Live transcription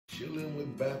Chilling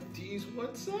with Baptiste.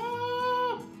 What's up?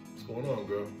 What's going on,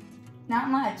 girl? Not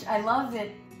much. I love that,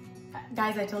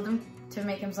 guys. I told him to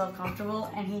make himself comfortable,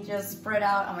 and he just spread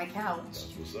out on my couch.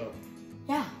 That's what's up.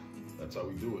 Yeah. That's how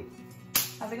we do it.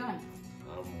 How's it going?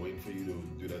 I'm waiting for you to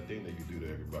do that thing that you do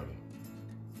to everybody.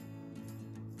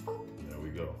 Boop. There we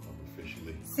go. I'm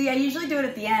officially. See, I usually do it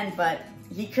at the end, but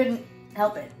he couldn't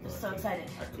help it. No, So excited.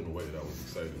 I couldn't wait. I was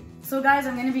excited. So guys,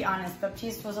 I'm gonna be honest.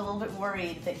 Baptiste was a little bit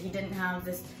worried that he didn't have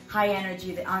this high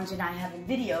energy that Anj and I have in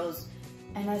videos,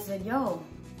 and I said, "Yo,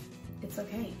 it's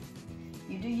okay.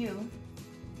 You do you."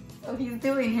 So he's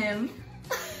doing him.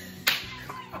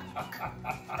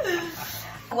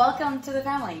 Welcome to the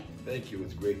family. Thank you.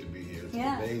 It's great to be here. It's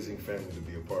Yeah. an amazing family to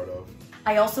be a part of.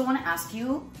 I also want to ask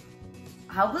you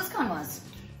how BlizzCon was.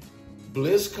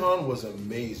 BlizzCon was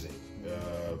amazing.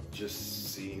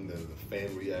 Just seeing the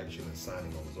fan reaction and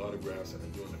signing all those autographs and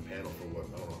then doing the panel for what,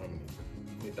 I don't know how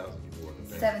many thousand people were at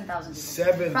the panel. 7,000 people.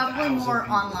 7,000 Probably more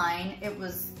people. online. It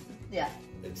was, yeah.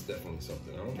 It's definitely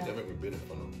something. I don't think I've ever been in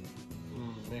front of.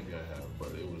 Maybe I have, but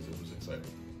it was exciting.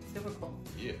 Super cool.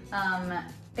 Yeah.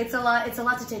 It's a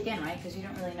lot to take in, right? Because you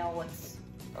don't really know what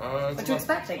to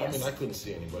expect, I guess. I mean, I couldn't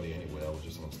see anybody anyway. I was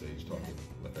just on stage talking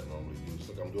like I normally do, just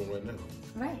like I'm doing right now.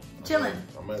 Right. Chilling.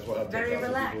 I might as well have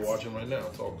 10,000 people watching right now.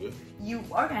 It's all good. You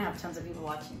are going to have tons of people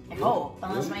watching. I Really? hope.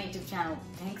 Unless Really? my YouTube channel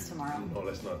tanks tomorrow. No,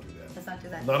 let's not do that. Let's not do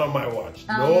that. Not on my watch.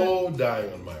 No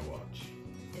dying on my watch.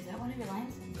 Is that one of your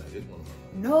lines? That is one of my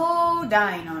lines. No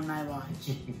dying on my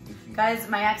watch. Guys,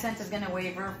 my accent is going to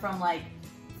waver from like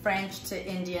French to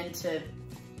Indian to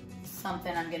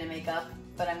something I'm going to make up,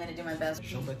 but I'm going to do my best.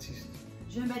 Jean-Baptiste.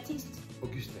 Jean-Baptiste.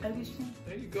 Augustin. Augustin.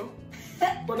 There you go.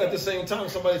 But at the same time,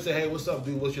 somebody say, "Hey, what's up,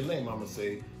 dude? What's your name?" I'm gonna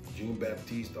say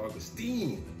Jean-Baptiste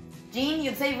Augustine. Jean,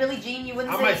 you'd say really Jean? You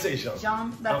wouldn't I say might say Jean.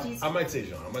 Jean-Baptiste? I might say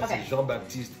Jean. I might say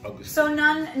Jean-Baptiste Augustine. So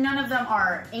none of them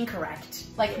are incorrect.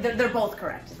 Like Yeah. they're both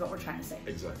correct is what we're trying to say.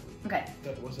 Exactly. Okay.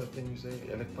 What's that thing you say?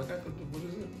 What is it?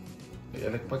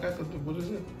 What is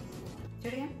it? Do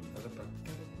it again.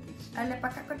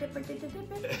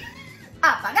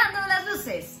 Apagando Apagando las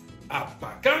luces.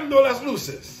 las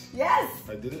luces. Yes.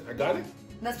 I did it. I got it.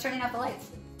 That's turning off the lights.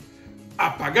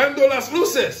 Apagando las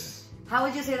luces. How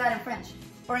would you say that in French?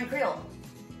 Or in Creole?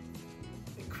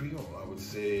 In Creole, I would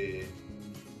say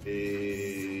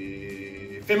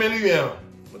fais mes lumières.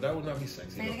 But that would not be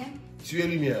sexy. Say it again. Tu es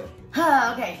lumière.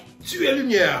 Ah, okay. Tu es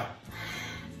lumière.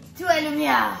 Tu es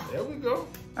lumière. There we go.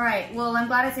 All right. Well, I'm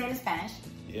glad I say it in Spanish.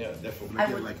 Yeah, definitely. I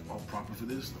Get would- like all proper for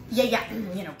this. Yeah.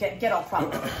 You know, get all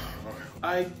proper.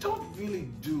 I don't really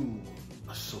do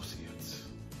associates.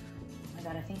 Oh my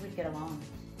God, I think we'd get along.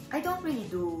 I don't really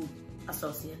do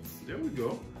associates. There we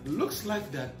go. Looks like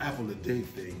that apple a day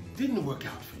thing didn't work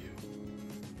out for you.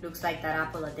 Looks like that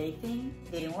apple a day thing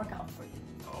didn't work out for you.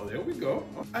 Oh, there we go.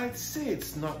 I'd say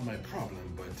it's not my problem,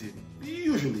 but it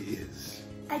usually is.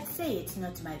 I'd say it's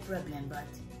not my problem, but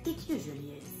it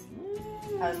usually is.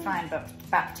 I was trying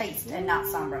Baptiste and not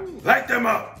Sombra. Light them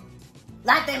up.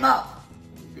 Light them up.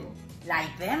 There we go. Light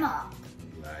them up.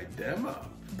 Light them up.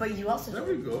 But you also There do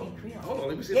we it go. in Creole. Hold on,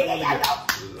 let me see Yeah, that yeah,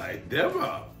 again. Light them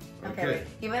up. Okay,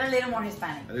 wait. Give it a little more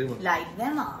Hispanic. A little more. Light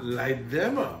them up. Light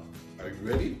them up. Are you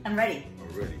ready? I'm ready.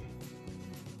 I'm ready.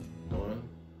 1,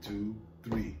 2,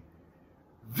 3.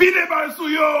 Vine bal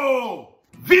suyo!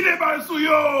 Vine bal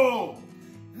suyo!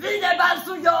 Vide bal There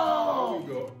suyo! we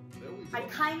go. There we go. I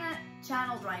kind of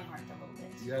channeled Reinhardt a little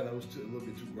bit. Yeah, that was a little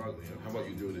bit too groggly. How about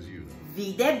you do it as you?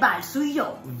 Vide bal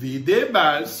suyo. Vide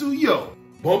bal suyo.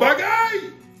 Bon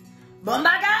bagay! Bon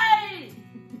bagay!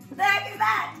 The heck is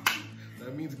that?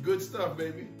 That means good stuff,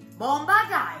 baby. Bon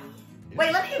bagay.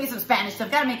 Wait, let me give you some Spanish stuff.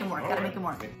 Gotta make him work. All Gotta right. make him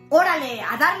work. Órale,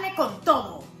 a darle con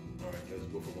todo. All right, let's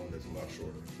go for one that's a lot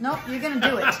shorter. Nope, you're gonna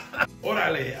do it.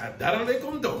 Órale, a darle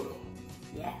con todo.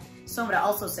 Yeah. Sombra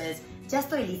also says, ya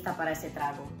estoy lista para ese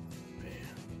trago. Man.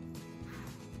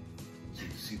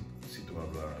 Si tú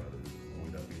hablas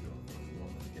muy rápido, no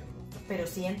entiendo. Pero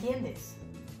sí entiendes.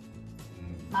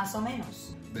 Más o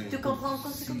menos. Ben, Tu comprends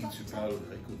quand tu si comprends? tu parles,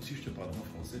 écoute, si je te parle en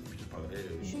français, puis je te parlerais...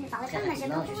 Je ne parle Très pas, mais j'ai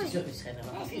rapidement, pas je suis sûr que compris. tu serais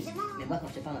vraiment confuse. Excusez-moi. Mais moi, quand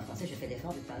je te parle en français, je fais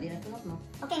l'effort de te parler un peu lentement.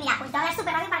 Ok, mira, pues te voy a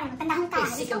super rápido para que no tengas un Et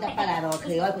carajo. si comme t'as pas la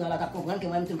créole, qu'on va comprendre que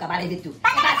moi-même, tu me parles vite tout.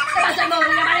 C'est pas seulement,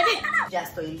 tu me parles vite! Ya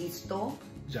estoy listo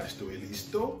Ya estoy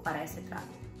listo para ese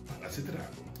trago. para ese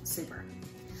trago. Super.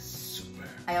 Super.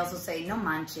 I also say, no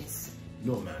manches.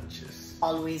 No manches.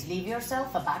 Always leave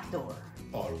yourself a back door.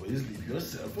 Always leave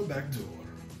yourself a back door.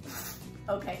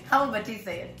 Okay, how would you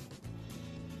say it?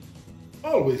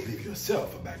 Always leave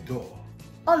yourself a back door.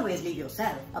 Always leave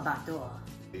yourself a back door.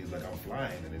 He's like, I'm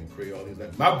flying, and then in Creole, he's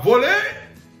like, ma volée!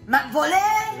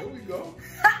 McVolley! There we go.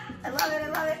 I love it, I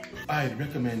love it. I'd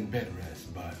recommend bed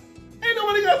rest, but ain't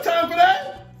nobody got time for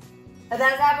that.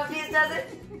 That's how Baptiste does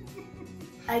it?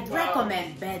 I'd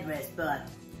recommend bed rest, but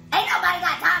ain't nobody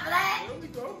got time for that. There we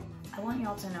go. I want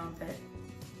y'all to know that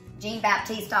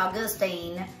Jean-Baptiste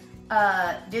Augustine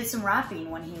did some rapping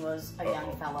when he was a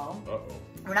young fellow. Uh-oh.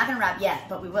 We're not gonna rap yet,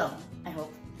 but we will, I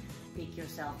hope. Pick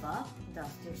yourself up,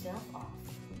 dust yourself off.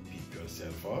 Pick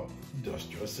yourself up,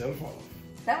 dust yourself off.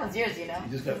 That one's yours, you know.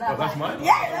 You just got, Is that that's mine?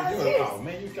 Yeah, that was yours. Oh,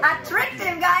 man, you got I tricked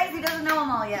him, guys. He doesn't know them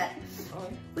all yet. All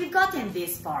right. We've gotten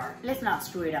this far. Let's not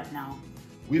screw it up now.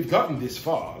 We've gotten this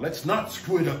far. Let's not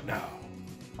screw it up now.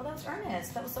 Oh, that was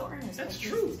earnest. That was so earnest. That's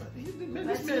Baptiste. true. Man,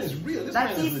 this man is real. This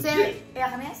man is Baptiste legit.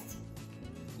 Ernest?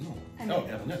 Non. Ah, Non,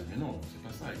 Ernest, mais non, c'est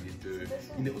pas ça.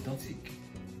 Il est authentique.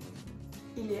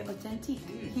 Il est authentique.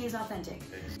 Oui. He is authentic.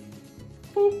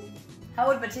 Boop. How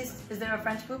would Baptiste, is there a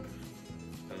French poop?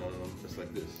 It's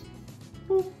like this.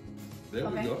 Boop. There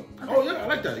Okay. we go. Okay. Oh, yeah, I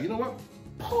like that. You know what?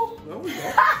 Boop. There we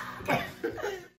go. Okay.